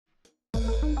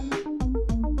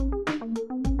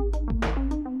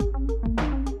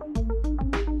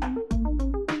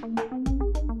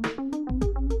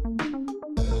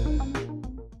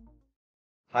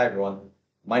Hi everyone,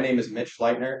 my name is Mitch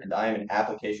Leitner and I am an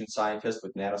application scientist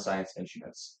with Nanoscience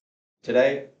Instruments.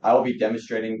 Today, I will be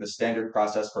demonstrating the standard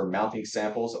process for mounting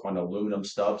samples on aluminum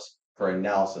stubs for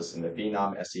analysis in the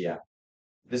Phenom SEM.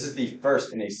 This is the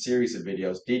first in a series of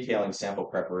videos detailing sample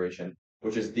preparation,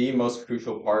 which is the most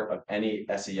crucial part of any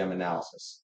SEM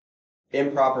analysis.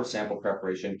 Improper sample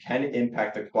preparation can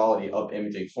impact the quality of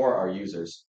imaging for our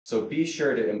users, so be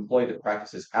sure to employ the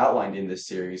practices outlined in this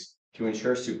series to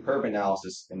ensure superb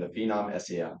analysis in the Phenom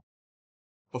SEM.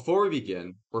 Before we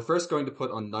begin, we're first going to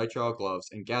put on nitrile gloves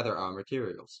and gather our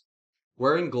materials.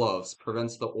 Wearing gloves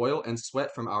prevents the oil and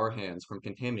sweat from our hands from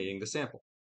contaminating the sample.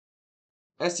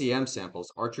 SEM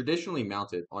samples are traditionally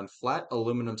mounted on flat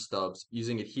aluminum stubs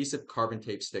using adhesive carbon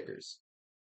tape stickers.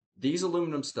 These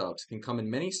aluminum stubs can come in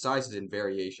many sizes and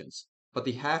variations, but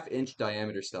the half-inch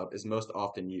diameter stub is most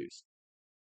often used.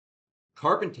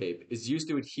 Carbon tape is used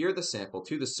to adhere the sample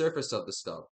to the surface of the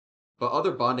stub, but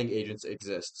other bonding agents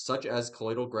exist, such as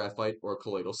colloidal graphite or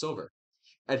colloidal silver.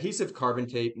 Adhesive carbon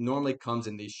tape normally comes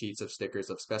in these sheets of stickers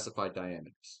of specified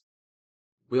diameters.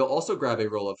 We'll also grab a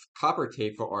roll of copper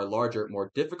tape for our larger, more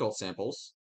difficult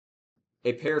samples,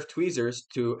 a pair of tweezers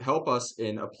to help us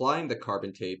in applying the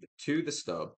carbon tape to the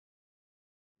stub,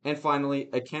 and finally,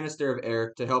 a canister of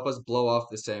air to help us blow off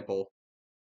the sample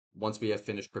once we have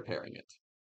finished preparing it.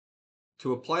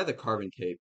 To apply the carbon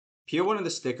tape, peel one of the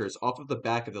stickers off of the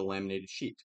back of the laminated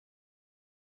sheet.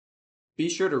 Be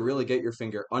sure to really get your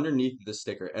finger underneath the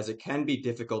sticker as it can be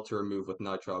difficult to remove with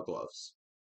nitrile gloves.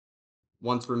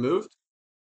 Once removed,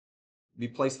 we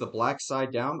place the black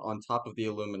side down on top of the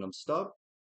aluminum stub,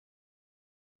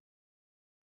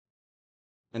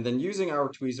 and then using our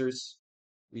tweezers,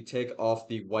 we take off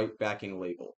the white backing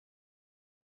label,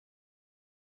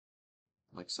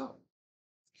 like so.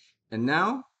 And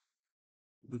now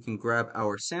we can grab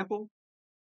our sample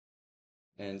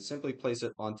and simply place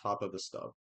it on top of the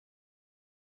stub.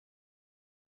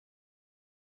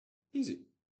 Easy.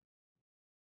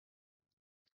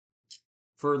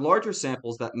 For larger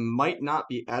samples that might not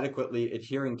be adequately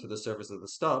adhering to the surface of the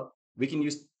stub, we can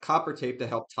use copper tape to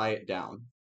help tie it down.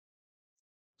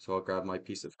 So I'll grab my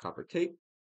piece of copper tape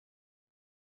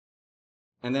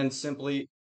and then simply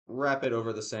wrap it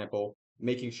over the sample,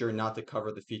 making sure not to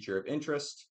cover the feature of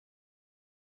interest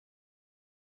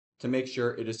to make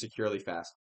sure it is securely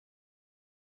fastened.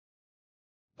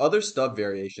 Other stub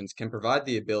variations can provide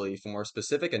the ability for more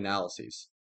specific analyses.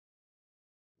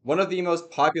 One of the most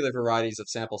popular varieties of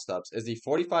sample stubs is the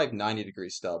 45-90 degree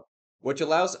stub, which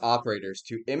allows operators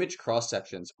to image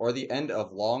cross-sections or the end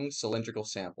of long cylindrical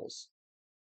samples.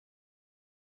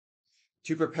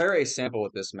 To prepare a sample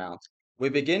with this mount, we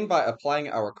begin by applying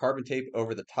our carbon tape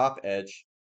over the top edge,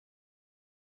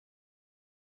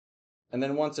 and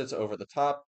then once it's over the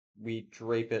top, we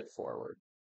drape it forward.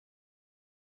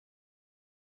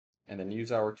 And then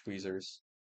use our tweezers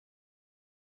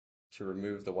to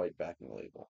remove the white backing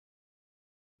label,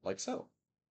 like so.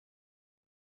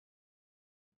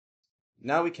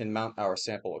 Now we can mount our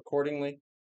sample accordingly,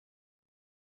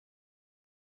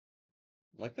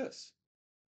 like this.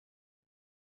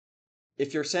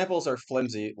 If your samples are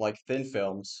flimsy, like thin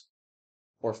films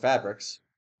or fabrics,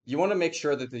 you want to make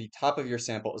sure that the top of your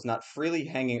sample is not freely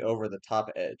hanging over the top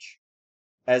edge,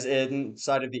 as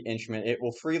inside of the instrument it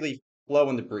will freely flow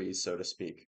in the breeze, so to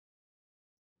speak.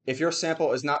 If your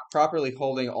sample is not properly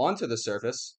holding onto the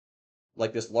surface,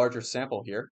 like this larger sample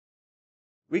here,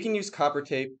 we can use copper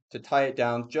tape to tie it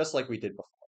down just like we did before.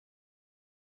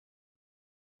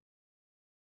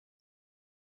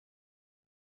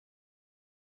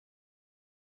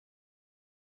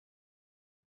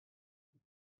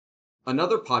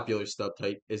 Another popular stub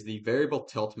type is the variable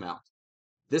tilt mount.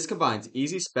 This combines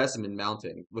easy specimen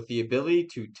mounting with the ability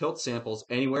to tilt samples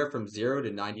anywhere from 0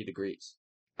 to 90 degrees.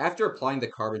 After applying the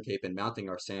carbon tape and mounting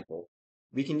our sample,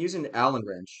 we can use an Allen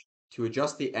wrench to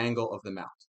adjust the angle of the mount.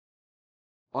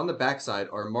 On the backside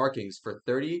are markings for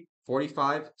 30,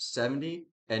 45, 70,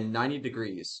 and 90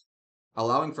 degrees,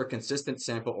 allowing for consistent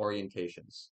sample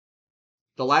orientations.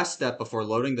 The last step before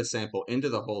loading the sample into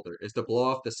the holder is to blow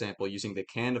off the sample using the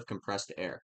can of compressed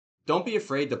air. Don't be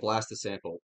afraid to blast the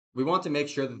sample. We want to make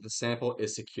sure that the sample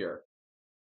is secure.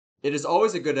 It is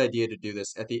always a good idea to do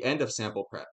this at the end of sample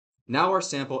prep. Now our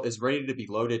sample is ready to be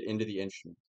loaded into the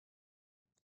instrument.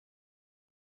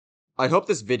 I hope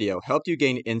this video helped you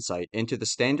gain insight into the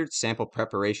standard sample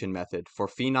preparation method for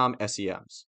Phenom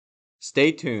SEMs.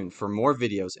 Stay tuned for more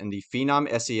videos in the Phenom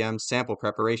SEM sample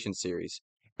preparation series,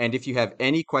 and if you have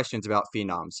any questions about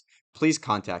phenoms, please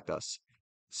contact us.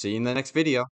 See you in the next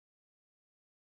video.